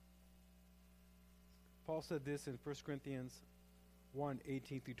Paul said this in 1 Corinthians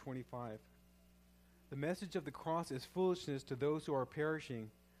 1:18 through 25. The message of the cross is foolishness to those who are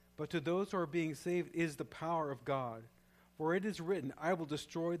perishing, but to those who are being saved is the power of God. For it is written, I will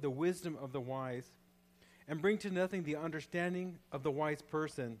destroy the wisdom of the wise and bring to nothing the understanding of the wise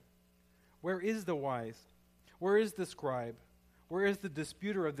person. Where is the wise? Where is the scribe? Where is the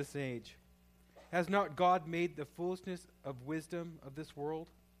disputer of this age? Has not God made the foolishness of wisdom of this world,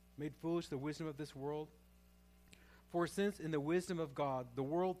 made foolish the wisdom of this world? For since in the wisdom of God, the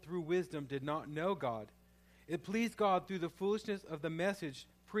world through wisdom did not know God, it pleased God through the foolishness of the message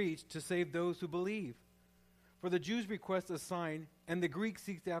preached to save those who believe. For the Jews request a sign, and the Greek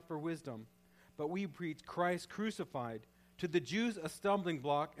seeks after wisdom. But we preach Christ crucified, to the Jews a stumbling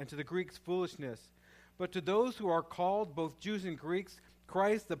block, and to the Greeks foolishness. But to those who are called, both Jews and Greeks,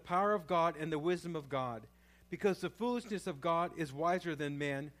 Christ the power of God and the wisdom of God. Because the foolishness of God is wiser than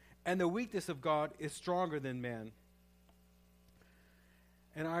men, and the weakness of God is stronger than men.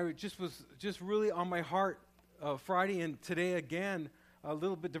 And I was really on my heart Friday and today again, a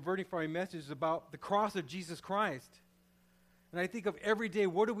little bit diverting from my message about the cross of Jesus Christ. And I think of every day,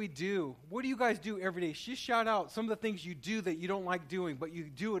 what do we do? What do you guys do every day? Just shout out some of the things you do that you don't like doing, but you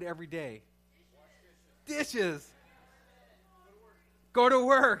do it every day. Dishes. Go to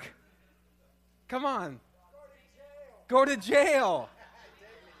work. Come on. Go to jail.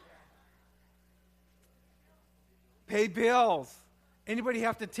 Pay bills. Anybody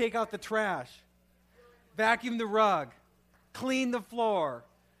have to take out the trash? Vacuum the rug. Clean the floor.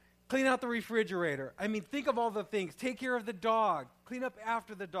 Clean out the refrigerator. I mean, think of all the things. Take care of the dog. Clean up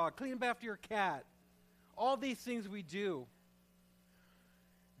after the dog. Clean up after your cat. All these things we do.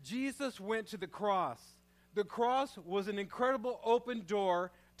 Jesus went to the cross. The cross was an incredible open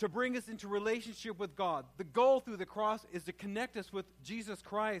door to bring us into relationship with God. The goal through the cross is to connect us with Jesus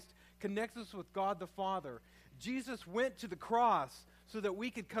Christ, connect us with God the Father. Jesus went to the cross so that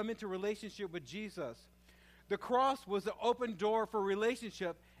we could come into relationship with Jesus. The cross was the open door for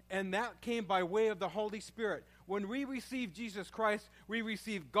relationship, and that came by way of the Holy Spirit. When we receive Jesus Christ, we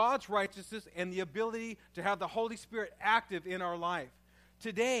receive God's righteousness and the ability to have the Holy Spirit active in our life.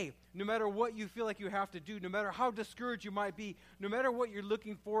 Today, no matter what you feel like you have to do, no matter how discouraged you might be, no matter what you're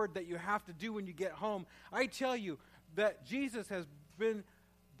looking forward that you have to do when you get home, I tell you that Jesus has been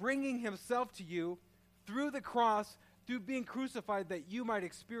bringing himself to you through the cross, through being crucified, that you might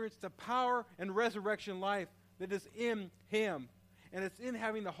experience the power and resurrection life that is in him. And it's in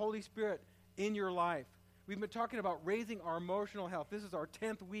having the Holy Spirit in your life. We've been talking about raising our emotional health. This is our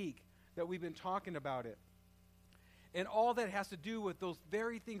 10th week that we've been talking about it. And all that has to do with those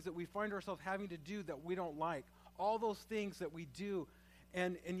very things that we find ourselves having to do that we don't like. All those things that we do.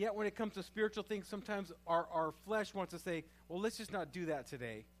 And yet when it comes to spiritual things, sometimes our flesh wants to say, well, let's just not do that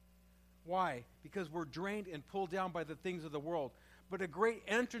today. Why? Because we're drained and pulled down by the things of the world. But a great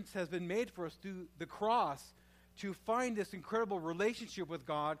entrance has been made for us through the cross to find this incredible relationship with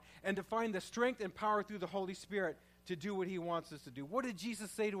God and to find the strength and power through the Holy Spirit to do what he wants us to do. What did Jesus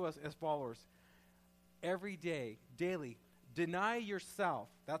say to us as followers? Every day, daily, deny yourself.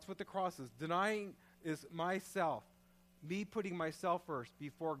 That's what the cross is. Denying is myself, me putting myself first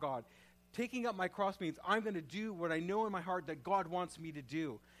before God. Taking up my cross means I'm going to do what I know in my heart that God wants me to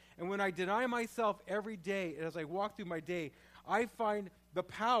do. And when I deny myself every day, as I walk through my day, I find the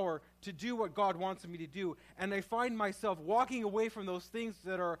power to do what God wants me to do. And I find myself walking away from those things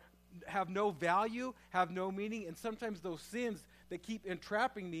that have no value, have no meaning, and sometimes those sins that keep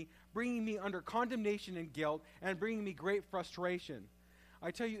entrapping me, bringing me under condemnation and guilt, and bringing me great frustration. I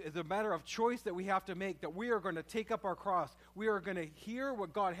tell you, it's a matter of choice that we have to make, that we are going to take up our cross. We are going to hear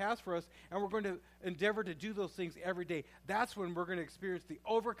what God has for us, and we're going to endeavor to do those things every day. That's when we're going to experience the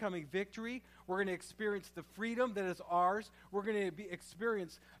overcoming victory. We're going to experience the freedom that is ours. We're going to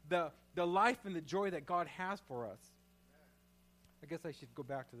experience the life and the joy that God has for us. I guess I should go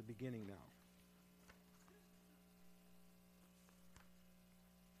back to the beginning now.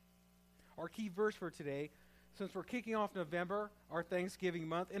 Our key verse for today, since we're kicking off November, our Thanksgiving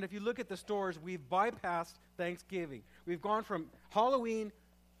month, and if you look at the stores, we've bypassed Thanksgiving. We've gone from Halloween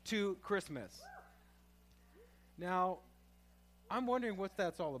to Christmas. Now, I'm wondering what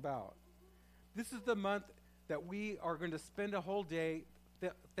that's all about. This is the month that we are going to spend a whole day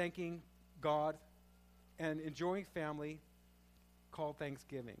thanking God and enjoying family, called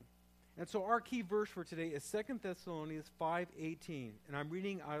Thanksgiving. And so our key verse for today is 2 Thessalonians 5:18, and I'm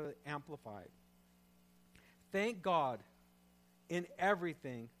reading out of Amplified. Thank God in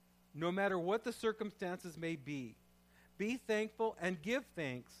everything, no matter what the circumstances may be. Be thankful and give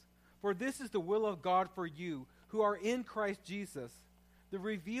thanks, for this is the will of God for you, who are in Christ Jesus, the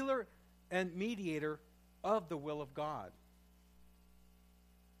revealer and mediator of the will of God.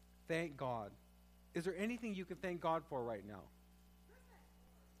 Thank God. Is there anything you can thank God for right now?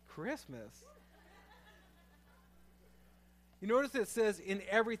 Christmas. You notice it says, in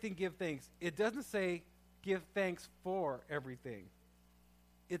everything give thanks. It doesn't say give thanks for everything.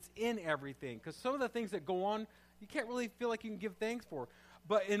 It's in everything. Because some of the things that go on, you can't really feel like you can give thanks for.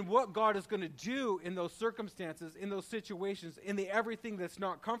 But in what God is going to do in those circumstances, in those situations, in the everything that's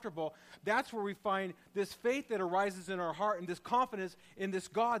not comfortable, that's where we find this faith that arises in our heart and this confidence in this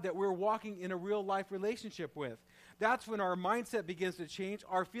God that we're walking in a real life relationship with. That's when our mindset begins to change.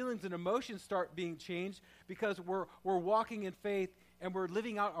 Our feelings and emotions start being changed because we're walking in faith and we're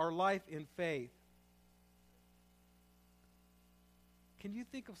living out our life in faith. Can you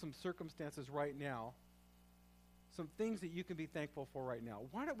think of some circumstances right now, some things that you can be thankful for right now?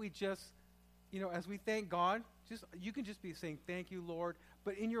 Why don't we just, as we thank God, you can just be saying, thank you, Lord,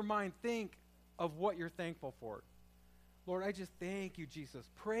 but in your mind, think of what you're thankful for. Lord, I just thank you, Jesus.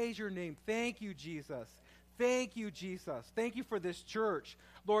 Praise your name. Thank you, Jesus. Thank you, Jesus. Thank you for this church.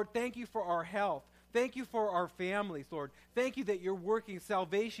 Lord, thank you for our health. Thank you for our families, Lord. Thank you that you're working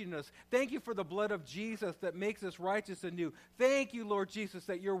salvation in us. Thank you for the blood of Jesus that makes us righteous and new. Thank you, Lord Jesus,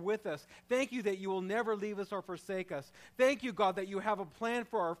 that you're with us. Thank you that you will never leave us or forsake us. Thank you, God, that you have a plan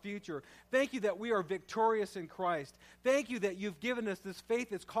for our future. Thank you that we are victorious in Christ. Thank you that you've given us this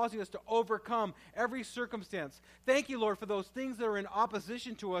faith that's causing us to overcome every circumstance. Thank you, Lord, for those things that are in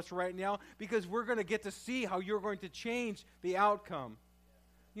opposition to us right now, because we're going to get to see how you're going to change the outcome.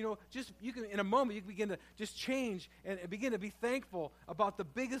 You can, in a moment, you can begin to just change and begin to be thankful about the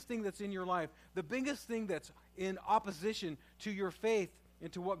biggest thing that's in your life, the biggest thing that's in opposition to your faith and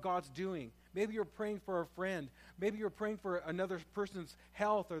to what God's doing. Maybe you're praying for a friend. Maybe you're praying for another person's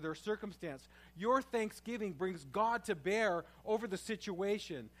health or their circumstance. Your thanksgiving brings God to bear over the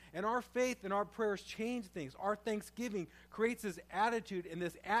situation. And our faith and our prayers change things. Our thanksgiving creates this attitude and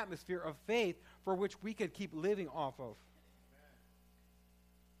this atmosphere of faith for which we can keep living off of.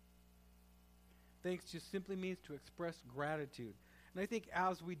 Thanks just simply means to express gratitude. And I think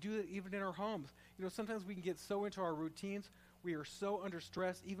as we do it even in our homes, sometimes we can get so into our routines, we are so under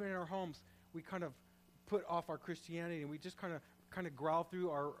stress, even in our homes, we kind of put off our Christianity and we just kind of growl through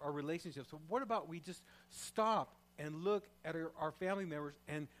our relationships. So what about we just stop and look at our family members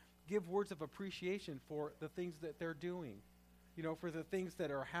and give words of appreciation for the things that they're doing, for the things that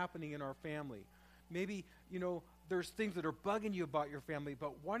are happening in our family. Maybe, there's things that are bugging you about your family,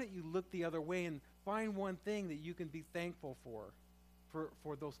 but why don't you look the other way and find one thing that you can be thankful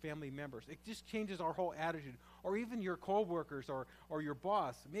for those family members. It just changes our whole attitude. Or even your co-workers or your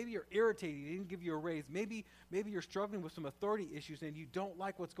boss. Maybe you're irritated, he didn't give you a raise. Maybe you're struggling with some authority issues and you don't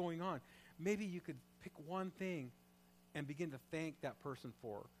like what's going on. Maybe you could pick one thing and begin to thank that person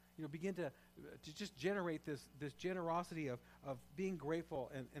for. Begin to just generate this generosity of being grateful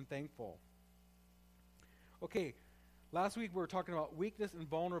and thankful. Okay, last week we were talking about weakness and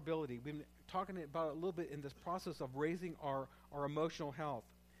vulnerability. We've been talking about it a little bit in this process of raising our emotional health.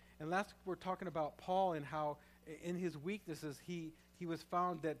 And last week we were talking about Paul and how in his weaknesses he was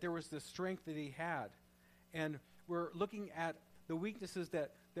found that there was this strength that he had. And we're looking at the weaknesses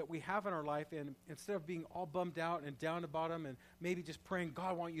that we have in our life, and instead of being all bummed out and down about them and maybe just praying, God,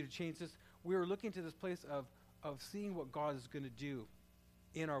 I want you to change this, we were looking to this place of seeing what God is going to do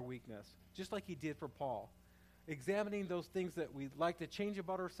in our weakness, just like he did for Paul. Examining those things that we'd like to change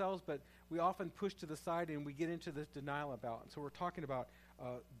about ourselves, but we often push to the side and we get into this denial about. And so we're talking about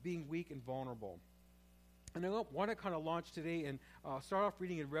being weak and vulnerable. And I want to kind of launch today and start off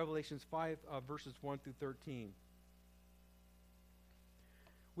reading in Revelations 5, verses 1 through 13.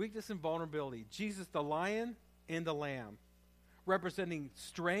 Weakness and vulnerability. Jesus, the lion and the lamb, representing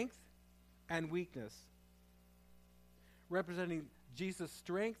strength and weakness. Representing Jesus'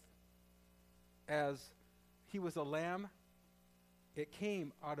 strength as he was a lamb. It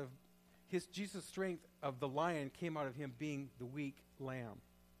came out of Jesus' strength of the lion came out of him being the weak lamb.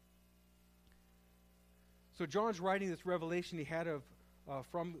 So John's writing this revelation he had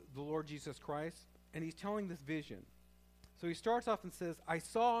from the Lord Jesus Christ, and he's telling this vision. So he starts off and says, I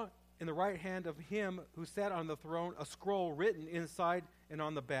saw in the right hand of him who sat on the throne a scroll written inside and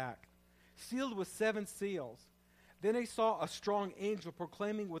on the back, sealed with 7 seals. Then I saw a strong angel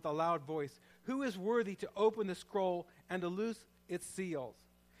proclaiming with a loud voice, who is worthy to open the scroll and to loose its seals?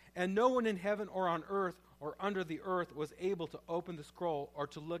 And no one in heaven or on earth or under the earth was able to open the scroll or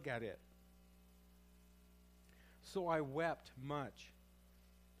to look at it. So I wept much,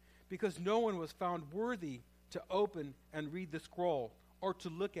 because no one was found worthy to open and read the scroll or to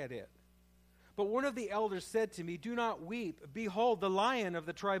look at it. But one of the elders said to me, do not weep. Behold, the Lion of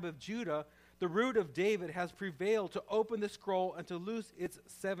the tribe of Judah, the root of David has prevailed to open the scroll and to loose its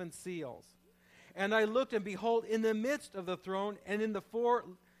 7 seals. And I looked, and behold, in the midst of the throne and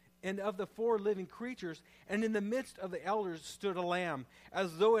of the 4 living creatures, and in the midst of the elders stood a lamb,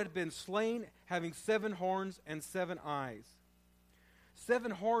 as though it had been slain, having 7 horns and 7 eyes.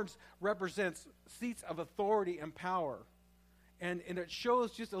 7 horns represents seats of authority and power. And it shows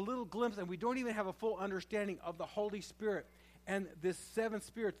just a little glimpse, and we don't even have a full understanding of the Holy Spirit and this 7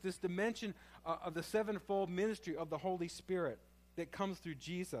 spirits, this dimension of the 7-fold ministry of the Holy Spirit that comes through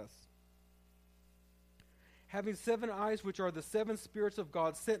Jesus. Having 7 eyes, which are the 7 spirits of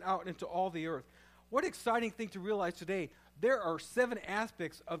God sent out into all the earth. What exciting thing to realize today. There are 7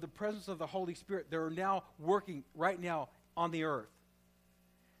 aspects of the presence of the Holy Spirit that are now working right now on the earth.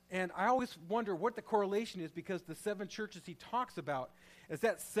 And I always wonder what the correlation is, because the 7 churches he talks about is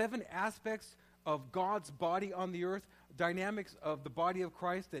that 7 aspects of God's body on the earth, dynamics of the body of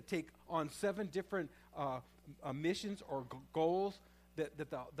Christ that take on 7 different missions or goals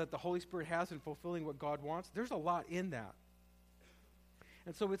that the Holy Spirit has in fulfilling what God wants. There's a lot in that.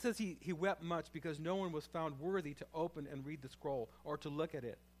 And so it says he wept much because no one was found worthy to open and read the scroll or to look at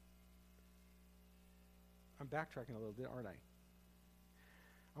it. I'm backtracking a little bit, aren't I?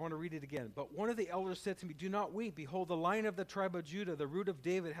 I want to read it again. But one of the elders said to me, "Do not weep. Behold, the Lion of the tribe of Judah, the root of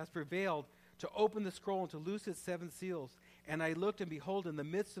David, has prevailed to open the scroll and to loose its 7 seals. And I looked, and behold, in the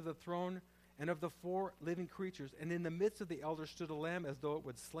midst of the throne and of the 4 living creatures, and in the midst of the elders stood a lamb, as though it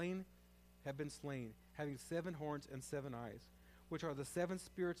would have been slain, having 7 horns and 7 eyes, which are the 7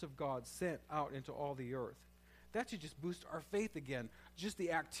 spirits of God sent out into all the earth." That should just boost our faith again. Just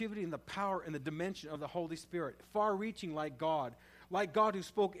the activity and the power and the dimension of the Holy Spirit, far-reaching like God who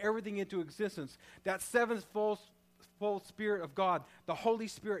spoke everything into existence. That 7-fold Spirit of God, the Holy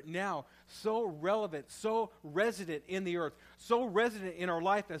Spirit now, so relevant, so resident in the earth, so resident in our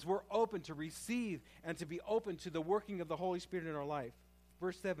life as we're open to receive and to be open to the working of the Holy Spirit in our life.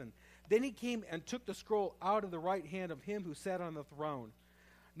 Verse 7, "Then he came and took the scroll out of the right hand of him who sat on the throne.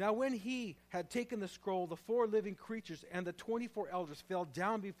 Now when he had taken the scroll, the 4 living creatures and the 24 elders fell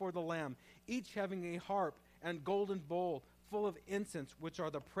down before the Lamb, each having a harp and golden bowl full of incense, which are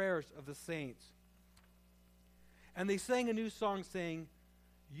the prayers of the saints. And they sang a new song, saying,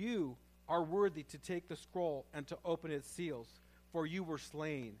 'You are worthy to take the scroll and to open its seals, for you were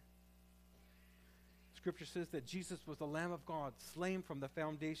slain.'" Scripture says that Jesus was the Lamb of God, slain from the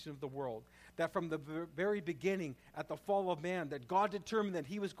foundation of the world. That from the very beginning, at the fall of man, that God determined that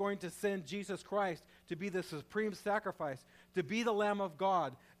he was going to send Jesus Christ to be the supreme sacrifice, to be the Lamb of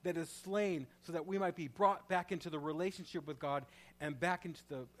God that is slain, so that we might be brought back into the relationship with God and back into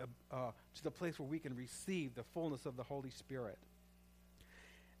the place where we can receive the fullness of the Holy Spirit.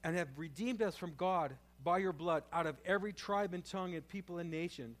 "And have redeemed us from God by your blood out of every tribe and tongue and people and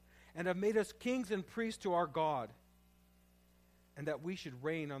nation, and have made us kings and priests to our God, and that we should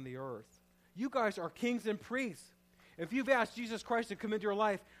reign on the earth." You guys are kings and priests. If you've asked Jesus Christ to come into your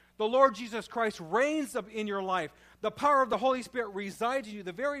life, the Lord Jesus Christ reigns up in your life. The power of the Holy Spirit resides in you.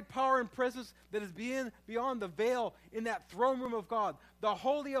 The very power and presence that is beyond the veil in that throne room of God, the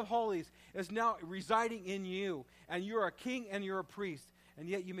Holy of Holies, is now residing in you. And you're a king and you're a priest. And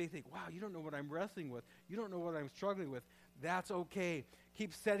yet you may think, wow, you don't know what I'm wrestling with. You don't know what I'm struggling with. That's okay.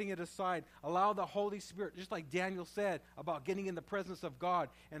 Keep setting it aside. Allow the Holy Spirit, just like Daniel said about getting in the presence of God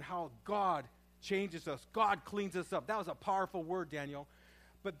and how God changes us. God cleans us up. That was a powerful word, Daniel.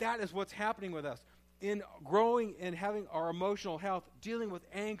 But that is what's happening with us. In growing and having our emotional health, dealing with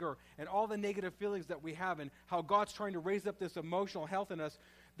anger and all the negative feelings that we have, and how God's trying to raise up this emotional health in us,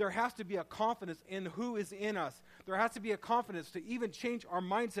 there has to be a confidence in who is in us. There has to be a confidence to even change our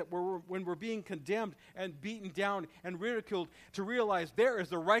mindset when we're being condemned and beaten down and ridiculed, to realize there is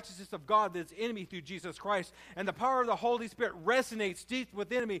the righteousness of God that's in me through Jesus Christ. And the power of the Holy Spirit resonates deep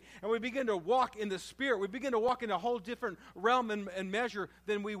within me. And we begin to walk in the Spirit. We begin to walk in a whole different realm and measure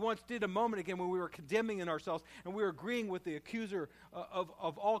than we once did a moment ago when we were condemning in ourselves. And we were agreeing with the accuser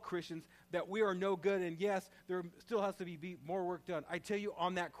of all Christians that we are no good. And yes, there still has to be more work done. I tell you,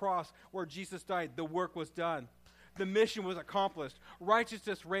 on that cross where Jesus died, the work was done. The mission was accomplished.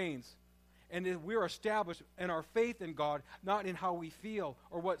 Righteousness reigns. And we're established in our faith in God, not in how we feel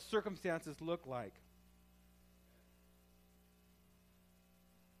or what circumstances look like.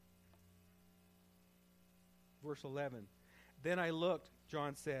 Verse 11. "Then I looked,"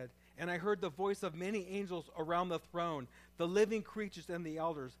 John said, And I heard the voice of many angels around the throne, the living creatures and the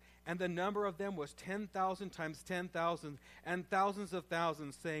elders, and the number of them was 10,000 times 10,000, and thousands of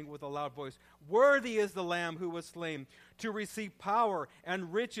thousands, saying with a loud voice, "Worthy is the Lamb who was slain to receive power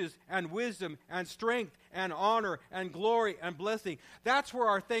and riches and wisdom and strength and honor and glory and blessing." That's where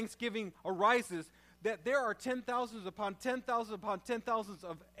our thanksgiving arises, that there are 10,000s upon 10,000s upon 10,000s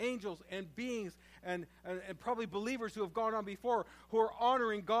of angels and beings and probably believers who have gone on before who are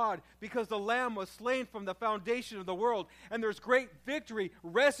honoring God because the Lamb was slain from the foundation of the world. And there's great victory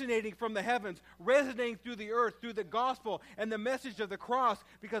resonating from the heavens, resonating through the earth, through the gospel and the message of the cross,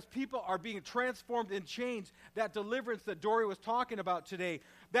 because people are being transformed and changed. That deliverance that Dory was talking about today,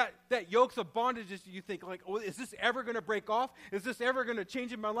 that yokes of bondages, you think, like, oh, is this ever going to break off? Is this ever going to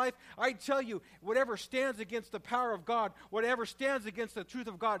change in my life? I tell you, whatever stands against the power of God, whatever stands against the truth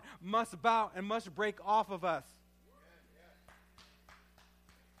of God, must bow and must break off of us.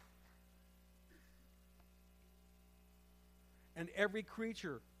 And every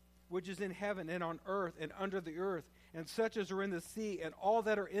creature which is in heaven and on earth and under the earth, and such as are in the sea, and all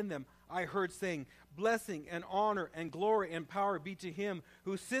that are in them, I heard saying, "Blessing and honor and glory and power be to him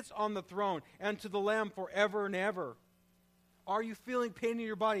who sits on the throne and to the Lamb forever and ever." Are you feeling pain in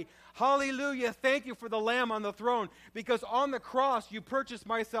your body? Hallelujah. Thank you for the Lamb on the throne, because on the cross you purchased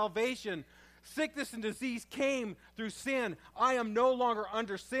my salvation. Sickness and disease came through sin. I am no longer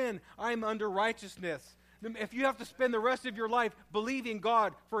under sin. I am under righteousness. If you have to spend the rest of your life believing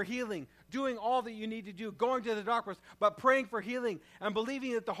God for healing, doing all that you need to do, going to the doctors, but praying for healing and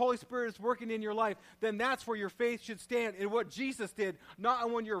believing that the Holy Spirit is working in your life, then that's where your faith should stand, in what Jesus did, not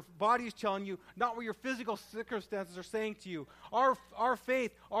in what your body is telling you, not what your physical circumstances are saying to you. Our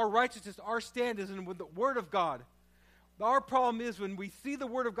faith, our righteousness, our stand is in with the Word of God. Our problem is when we see the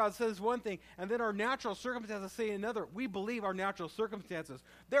Word of God says one thing, and then our natural circumstances say another, we believe our natural circumstances.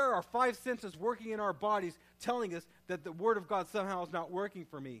 There are 5 senses working in our bodies telling us that the Word of God somehow is not working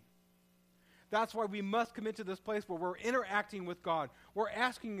for me. That's why we must come into this place where we're interacting with God. We're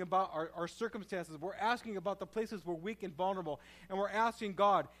asking about our circumstances. We're asking about the places we're weak and vulnerable. And we're asking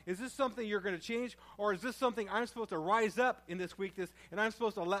God, is this something you're going to change? Or is this something I'm supposed to rise up in this weakness, and I'm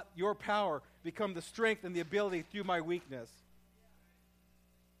supposed to let your power become the strength and the ability through my weakness?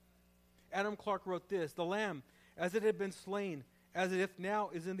 Adam Clark wrote this: "The Lamb, as it had been slain, as it if now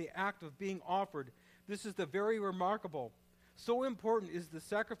is in the act of being offered, this is the very remarkable. So important is the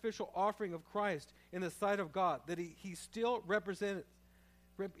sacrificial offering of Christ in the sight of God that he's still represented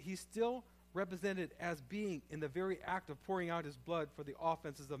as being in the very act of pouring out his blood for the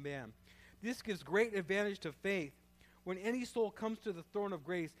offenses of man. This gives great advantage to faith. When any soul comes to the throne of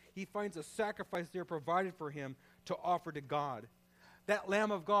grace, he finds a sacrifice there provided for him to offer to God." That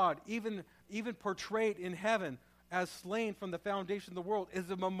Lamb of God, even portrayed in heaven as slain from the foundation of the world, is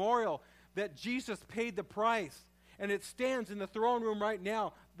a memorial that Jesus paid the price. And it stands in the throne room right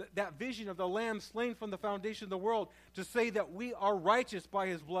now, that vision of the Lamb slain from the foundation of the world, to say that we are righteous by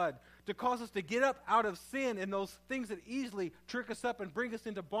his blood, to cause us to get up out of sin and those things that easily trick us up and bring us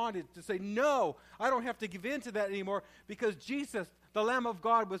into bondage, to say, no, I don't have to give in to that anymore, because Jesus, the Lamb of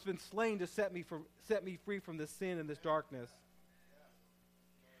God, was been slain to set me free from this sin and this darkness.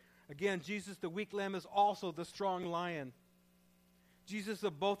 Again, Jesus, the weak lamb, is also the strong lion. Jesus is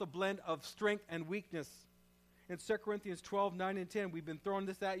both a blend of strength and weakness. In 2 Corinthians 12, 9 and 10, we've been throwing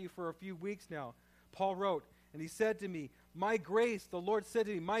this at you for a few weeks now. Paul wrote, and he said to me, the Lord said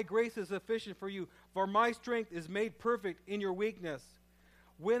to me, my grace is sufficient for you, for my strength is made perfect in your weakness.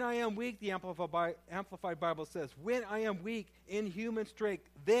 When I am weak, the Amplified Bible says, when I am weak in human strength,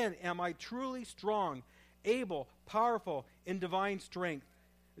 then am I truly strong, able, powerful in divine strength.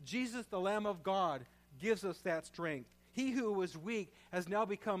 Jesus, the Lamb of God, gives us that strength. He who was weak has now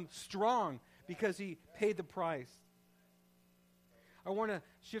become strong because he paid the price. I want to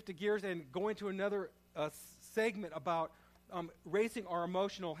shift the gears and go into another segment about raising our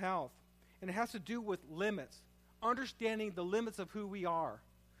emotional health. And it has to do with limits, understanding the limits of who we are,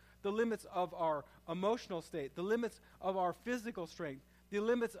 the limits of our emotional state, the limits of our physical strength, the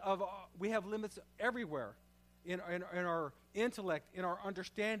limits of, we have limits everywhere in our intellect, in our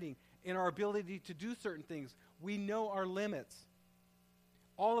understanding, in our ability to do certain things. We know our limits.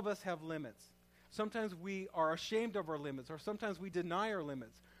 All of us have limits. Sometimes we are ashamed of our limits, or sometimes we deny our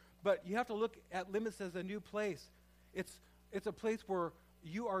limits. But you have to look at limits as a new place. It's a place where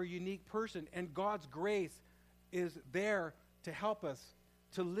you are a unique person, and God's grace is there to help us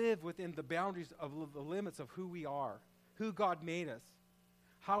to live within the boundaries of the limits of who we are, who God made us,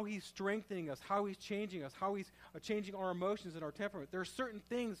 how he's strengthening us, how he's changing us, how he's changing our emotions and our temperament. There are certain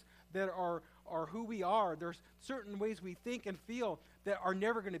things that are who we are. There's certain ways we think and feel that are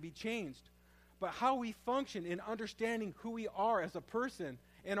never going to be changed. But how we function in understanding who we are as a person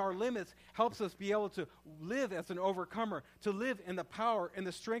and our limits helps us be able to live as an overcomer, to live in the power and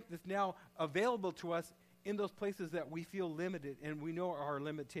the strength that's now available to us in those places that we feel limited and we know are our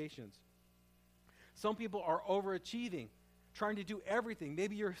limitations. Some people are overachieving, trying to do everything.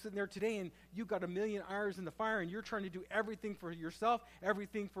 Maybe you're sitting there today and you've got 1,000,000 irons in the fire and you're trying to do everything for yourself,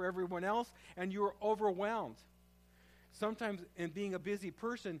 everything for everyone else, and you're overwhelmed. Sometimes in being a busy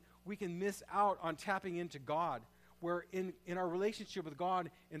person, we can miss out on tapping into God, where in our relationship with God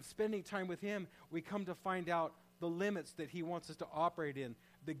and spending time with Him, we come to find out the limits that He wants us to operate in,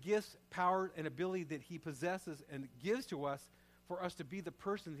 the gifts, power, and ability that He possesses and gives to us for us to be the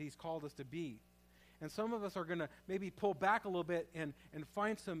person that He's called us to be. And some of us are going to maybe pull back a little bit and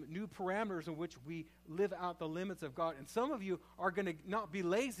find some new parameters in which we live out the limits of God. And some of you are going to not be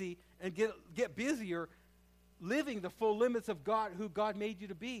lazy and get busier living the full limits of God, who God made you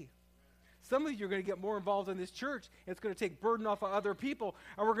to be. Some of you are going to get more involved in this church. It's going to take burden off of other people,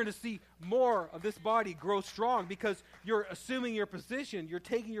 and we're going to see more of this body grow strong because you're assuming your position. You're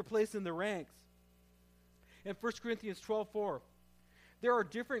taking your place in the ranks. In 1 Corinthians 12:4, there are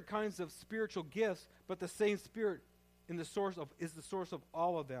different kinds of spiritual gifts, but the same Spirit is the source of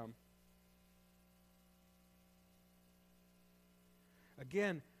all of them.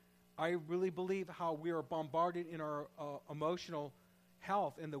 Again, I really believe how we are bombarded in our emotional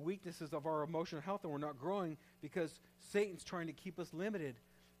health and the weaknesses of our emotional health, and we're not growing because Satan's trying to keep us limited.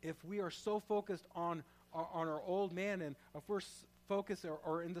 If we are so focused on our old man, and if we're focused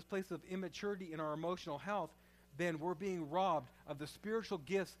or in this place of immaturity in our emotional health, then we're being robbed of the spiritual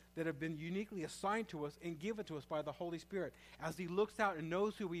gifts that have been uniquely assigned to us and given to us by the Holy Spirit. As He looks out and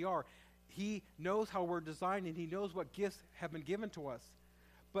knows who we are, He knows how we're designed, and He knows what gifts have been given to us.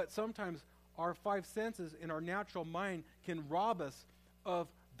 But sometimes our five senses in our natural mind can rob us of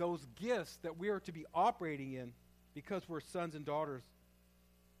those gifts that we are to be operating in because we're sons and daughters.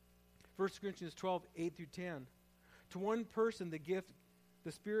 1 Corinthians 12:8-10. To one person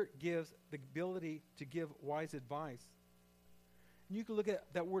the Spirit gives the ability to give wise advice. And you can look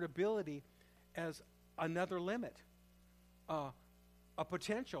at that word ability as another limit, a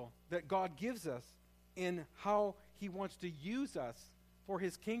potential that God gives us in how He wants to use us for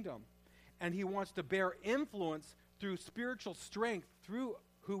His kingdom. And He wants to bear influence through spiritual strength through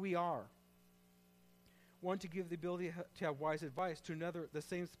who we are. One to give the ability to have wise advice. To another, the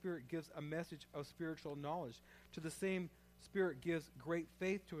same Spirit gives a message of spiritual knowledge. To the same Spirit gives great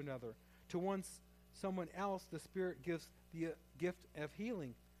faith to another. To someone else, the Spirit gives the gift of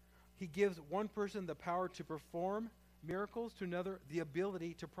healing. He gives one person the power to perform miracles, to another the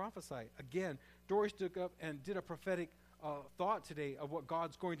ability to prophesy. Again, Doris took up and did a prophetic thought today of what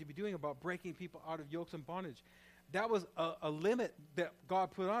God's going to be doing about breaking people out of yokes and bondage. That was a limit that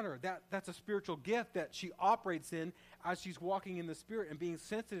God put on her. That's a spiritual gift that she operates in as she's walking in the Spirit and being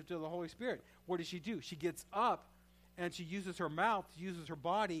sensitive to the Holy Spirit. What does she do? She gets up and she uses her mouth, uses her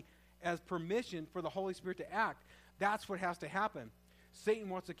body as permission for the Holy Spirit to act. That's what has to happen. Satan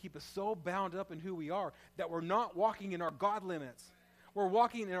wants to keep us so bound up in who we are that we're not walking in our God limits. We're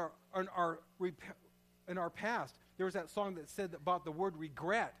walking in our past. There was that song that said about the word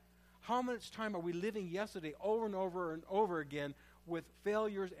regret. How much time are we living yesterday over and over and over again with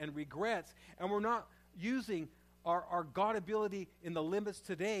failures and regrets, and we're not using our God ability in the limits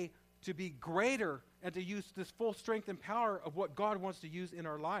today to be greater and to use this full strength and power of what God wants to use in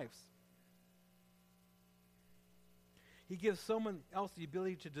our lives? He gives someone else the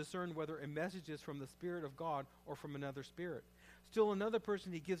ability to discern whether a message is from the Spirit of God or from another spirit. Still another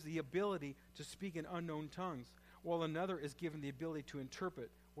person He gives the ability to speak in unknown tongues, while another is given the ability to interpret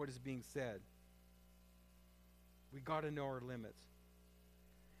what is being said. We got to know our limits.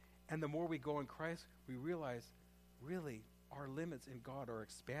 And the more we go in Christ, we realize, really, our limits in God are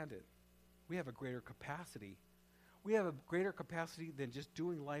expanded. We have a greater capacity. We have a greater capacity than just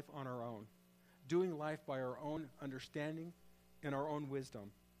doing life on our own, doing life by our own understanding and our own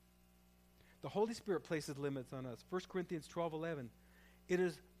wisdom. The Holy Spirit places limits on us. 1 Corinthians 12:11. It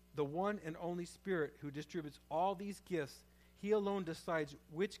is the one and only Spirit who distributes all these gifts. He alone decides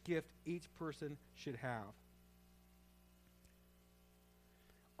which gift each person should have.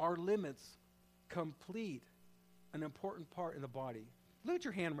 Our limits complete an important part in the body. Look at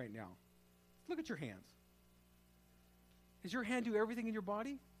your hand right now. Look at your hands. Does your hand do everything in your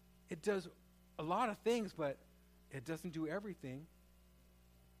body? It does a lot of things, but it doesn't do everything.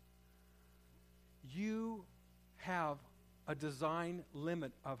 You have a design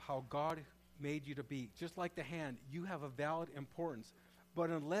limit of how God made you to be. Just like the hand, you have a valid importance. But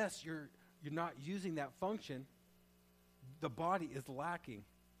unless you're not using that function, the body is lacking.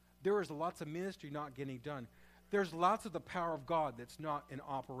 There is lots of ministry not getting done. There's lots of the power of God that's not in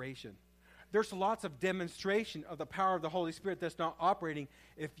operation. There's lots of demonstration of the power of the Holy Spirit that's not operating.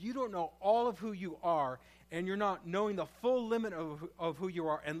 If you don't know all of who you are, and you're not knowing the full limit of who you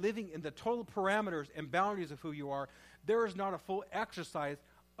are and living in the total parameters and boundaries of who you are, there is not a full exercise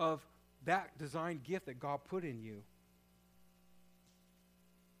of that design gift that God put in you.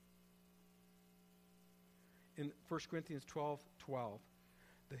 In 1 Corinthians 12:12,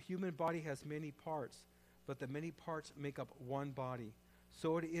 the human body has many parts, but the many parts make up one body.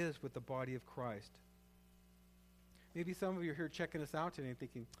 So it is with the body of Christ. Maybe some of you are here checking us out today and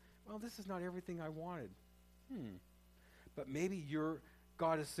thinking, well, this is not everything I wanted. But maybe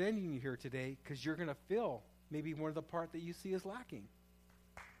God is sending you here today because you're going to fill maybe one of the part that you see as lacking.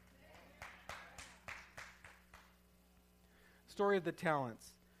 Story of the talents.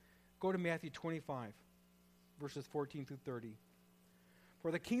 Go to Matthew 25, verses 14 through 30.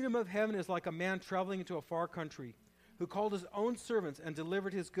 For the kingdom of heaven is like a man traveling into a far country, who called his own servants and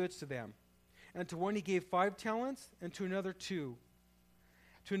delivered his goods to them. And to one he gave 5 talents, and to another 2,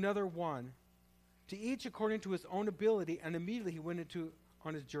 to another 1, to each according to his own ability, and immediately he went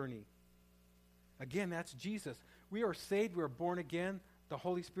on his journey. Again, that's Jesus. We are saved, we are born again. The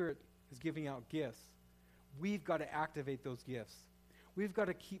Holy Spirit is giving out gifts. We've got to activate those gifts. We've got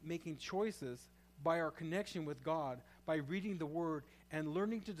to keep making choices by our connection with God, by reading the Word, and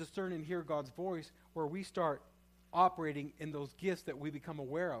learning to discern and hear God's voice, where we start operating in those gifts that we become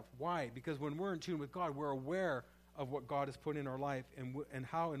aware of. Why? Because when we're in tune with God, we're aware of what God has put in our life and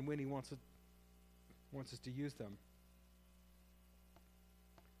how and when he wants us to use them.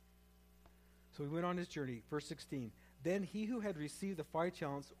 So he went on his journey. Verse 16. Then he who had received the 5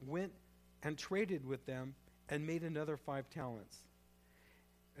 talents went and traded with them and made another 5 talents.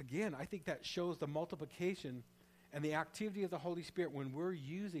 Again, I think that shows the multiplication and the activity of the Holy Spirit when we're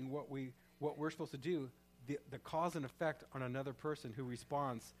using what we're supposed to do, the cause and effect on another person who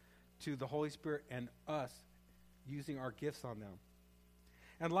responds to the Holy Spirit and us using our gifts on them.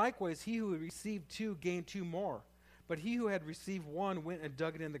 And likewise, he who had received 2 gained 2 more. But he who had received 1 went and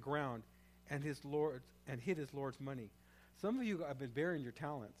dug it in the ground and hid his Lord's money. Some of you have been burying your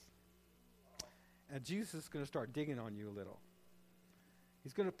talents. And Jesus is going to start digging on you a little.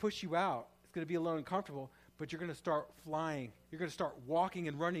 He's going to push you out. It's going to be a little uncomfortable, but you're going to start flying. You're going to start walking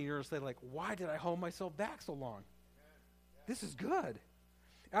and running. You're going to say, like, why did I hold myself back so long? This is good.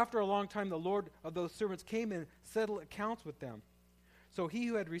 After a long time, the Lord of those servants came and settled accounts with them. So he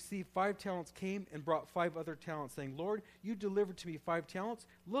who had received 5 talents came and brought 5 other talents, saying, Lord, you delivered to me 5 talents.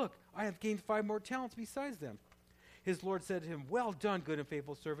 Look, I have gained 5 more talents besides them. His Lord said to him, well done, good and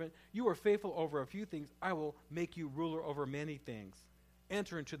faithful servant. You are faithful over a few things. I will make you ruler over many things.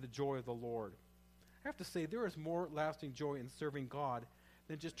 Enter into the joy of the Lord. I have to say, there is more lasting joy in serving God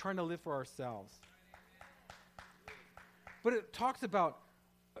than just trying to live for ourselves. But it talks about,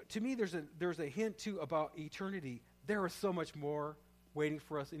 to me, there's a hint, too, about eternity. There is so much more waiting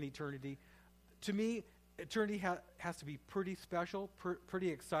for us in eternity. To me, eternity has to be pretty special, pretty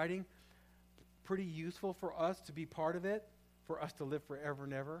exciting, pretty useful for us to be part of it, for us to live forever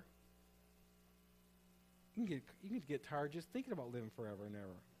and ever. You can get tired just thinking about living forever and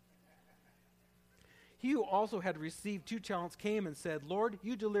ever. He who also had received 2 talents came and said, Lord,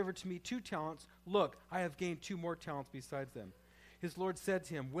 you delivered to me 2 talents. Look, I have gained 2 more talents besides them. His Lord said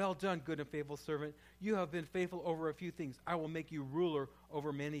to him, well done, good and faithful servant. You have been faithful over a few things. I will make you ruler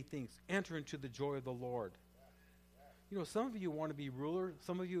over many things. Enter into the joy of the Lord. You know, some of you want to be ruler.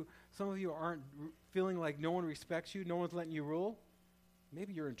 Some of you aren't feeling like no one respects you. No one's letting you rule.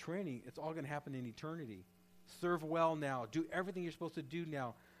 Maybe you're in training. It's all going to happen in eternity. Serve well now. Do everything you're supposed to do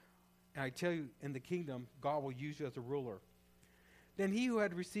now. And I tell you, in the kingdom, God will use you as a ruler. Then he who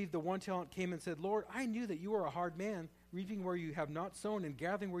had received the 1 talent came and said, Lord, I knew that you are a hard man, reaping where you have not sown and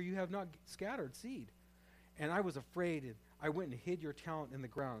gathering where you have not scattered seed. And I was afraid, and I went and hid your talent in the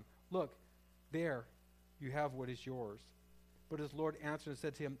ground. Look, there you have what is yours. But his Lord answered and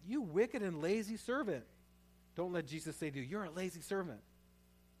said to him, you wicked and lazy servant. Don't let Jesus say to you, you're a lazy servant.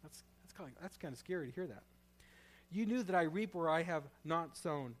 That's kind of scary to hear that. You knew that I reap where I have not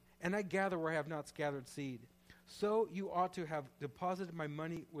sown, and I gather where I have not scattered seed. So you ought to have deposited my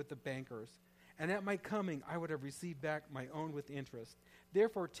money with the bankers, and at my coming I would have received back my own with interest.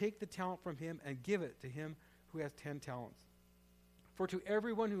 Therefore take the talent from him and give it to him who has 10 talents. For to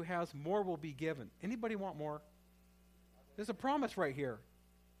everyone who has, more will be given. Anybody want more? There's a promise right here.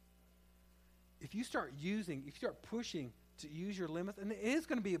 If you start pushing to use your limits, and it is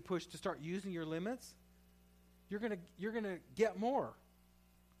going to be a push to start using your limits, you're going to get more.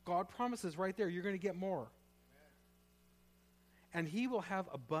 God promises right there, you're going to get more. and he will have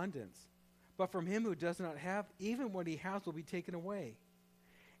abundance. But from him who does not have, even what he has will be taken away.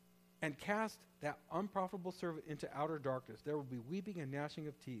 And cast that unprofitable servant into outer darkness. There will be weeping and gnashing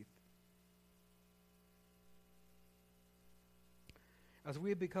of teeth. As we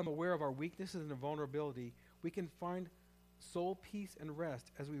have become aware of our weaknesses and vulnerability, we can find soul peace and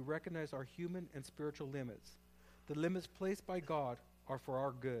rest as we recognize our human and spiritual limits. The limits placed by God are for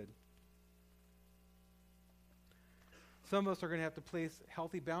our good. Some of us are going to have to place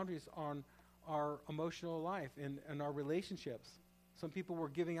healthy boundaries on our emotional life and our relationships. Some people we're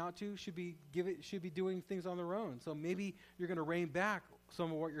giving out to should be doing things on their own. So maybe you're going to rein back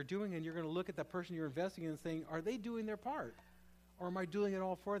some of what you're doing, and you're going to look at that person you're investing in and saying, are they doing their part? Or am I doing it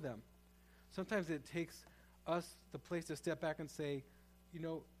all for them? Sometimes it takes us the place to step back and say, you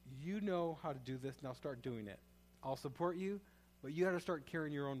know how to do this, now start doing it. I'll support you, but you got to start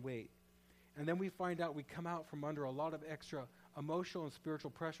carrying your own weight. And then we find out we come out from under a lot of extra emotional and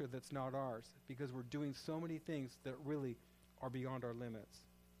spiritual pressure that's not ours because we're doing so many things that really are beyond our limits.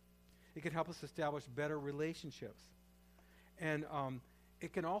 It can help us establish better relationships. And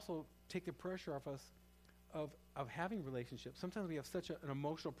it can also take the pressure off us of having relationships. Sometimes we have such an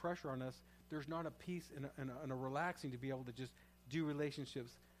emotional pressure on us, there's not a peace and a relaxing to be able to just do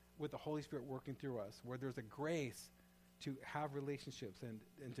relationships with the Holy Spirit working through us, where there's a grace to have relationships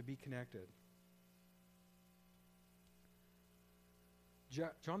and to be connected.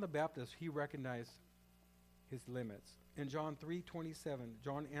 John the Baptist, he recognized his limits. In John 3:27,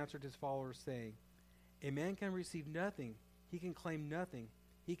 John answered his followers saying, "A man can receive nothing, he can claim nothing,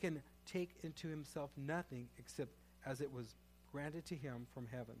 he can take into himself nothing except as it was granted to him from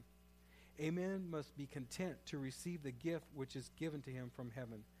heaven. A man must be content to receive the gift which is given to him from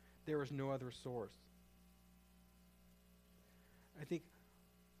heaven. There is no other source." I think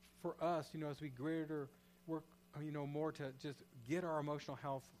for us, as we greater work, more to just get our emotional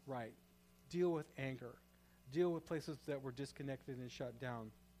health right, deal with anger, deal with places that we're disconnected and shut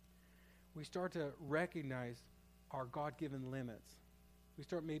down, we start to recognize our God-given limits. We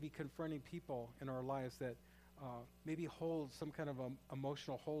start maybe confronting people in our lives that maybe hold some kind of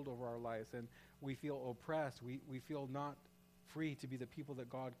emotional hold over our lives, and we feel oppressed. We feel not free to be the people that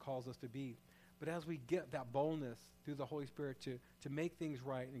God calls us to be. But as we get that boldness through the Holy Spirit to make things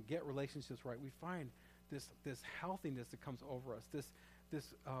right and get relationships right, we find this healthiness that comes over us,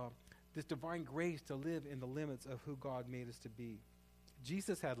 this divine grace to live in the limits of who God made us to be.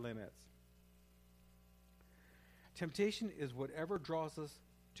 Jesus had limits. Temptation is whatever draws us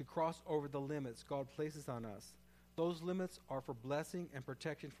to cross over the limits God places on us. Those limits are for blessing and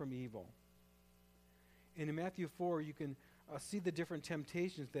protection from evil. And in Matthew 4, you can see the different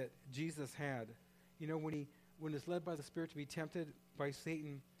temptations that Jesus had. When he's led by the Spirit to be tempted by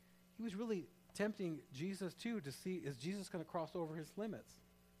Satan, he was really tempting Jesus too to see, is Jesus going to cross over his limits?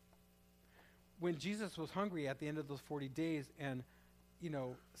 When Jesus was hungry at the end of those 40 days and,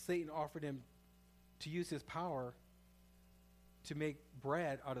 Satan offered him to use his power to make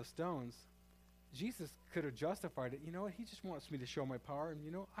bread out of stones, Jesus could have justified it. You know what? He just wants me to show my power,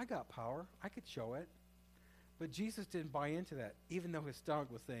 and I got power. I could show it. But Jesus didn't buy into that, even though his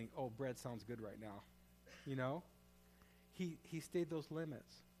stomach was saying, oh, bread sounds good right now. He stayed those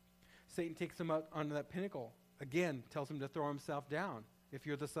limits. Satan takes him out onto that pinnacle. Again, tells him to throw himself down. If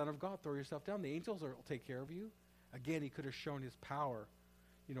you're the Son of God, throw yourself down. The angels will take care of you. Again, he could have shown his power,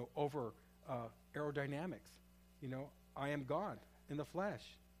 over aerodynamics. I am God in the flesh.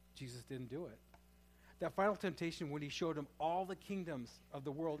 Jesus didn't do it. That final temptation when he showed him all the kingdoms of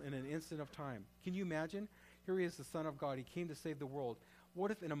the world in an instant of time. Can you imagine? Here he is, the Son of God. He came to save the world.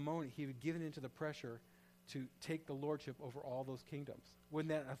 What if in a moment he had given into the pressure to take the lordship over all those kingdoms? Wouldn't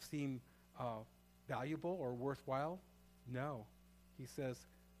that have seemed valuable or worthwhile? No. He says,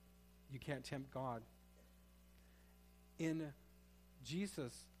 you can't tempt God. In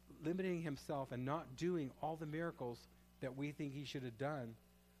Jesus limiting himself and not doing all the miracles that we think he should have done,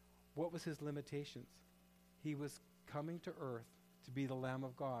 what was his limitations? He was coming to earth to be the Lamb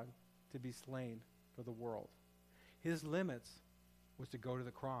of God, to be slain for the world. His limits was to go to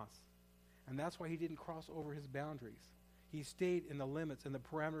the cross. And that's why he didn't cross over his boundaries. He stayed in the limits and the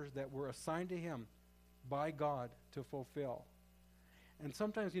parameters that were assigned to him by God to fulfill. And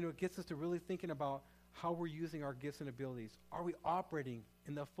sometimes, it gets us to really thinking about how we're using our gifts and abilities. Are we operating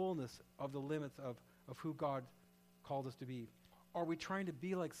in the fullness of the limits of who God called us to be? Are we trying to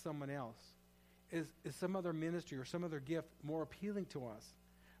be like someone else? Is some other ministry or some other gift more appealing to us?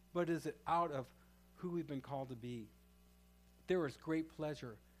 But is it out of who we've been called to be? There is great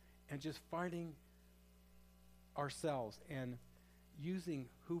pleasure in just finding ourselves and using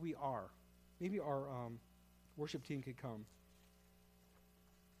who we are. Maybe our worship team could come.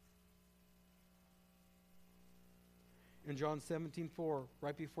 In John 17:4,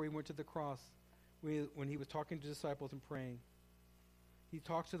 right before he went to the cross, when he was talking to disciples and praying, he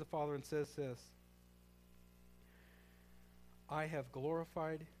talks to the Father and says this, I have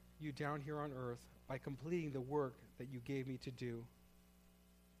glorified you down here on earth by completing the work that you gave me to do.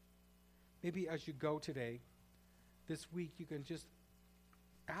 Maybe as you go today, this week, you can just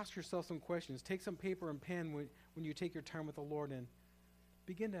ask yourself some questions. Take some paper and pen when you take your time with the Lord and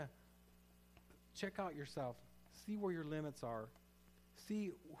begin to check out yourself. See where your limits are.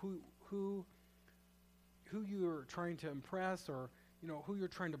 See who you're trying to impress, or who you're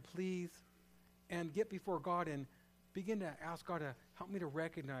trying to please, and get before God and begin to ask God to help me to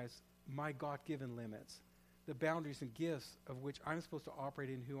recognize my God-given limits, the boundaries and gifts of which I'm supposed to operate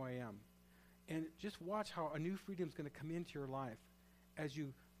in who I am. And just watch how a new freedom is going to come into your life as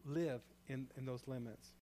you live in those limits.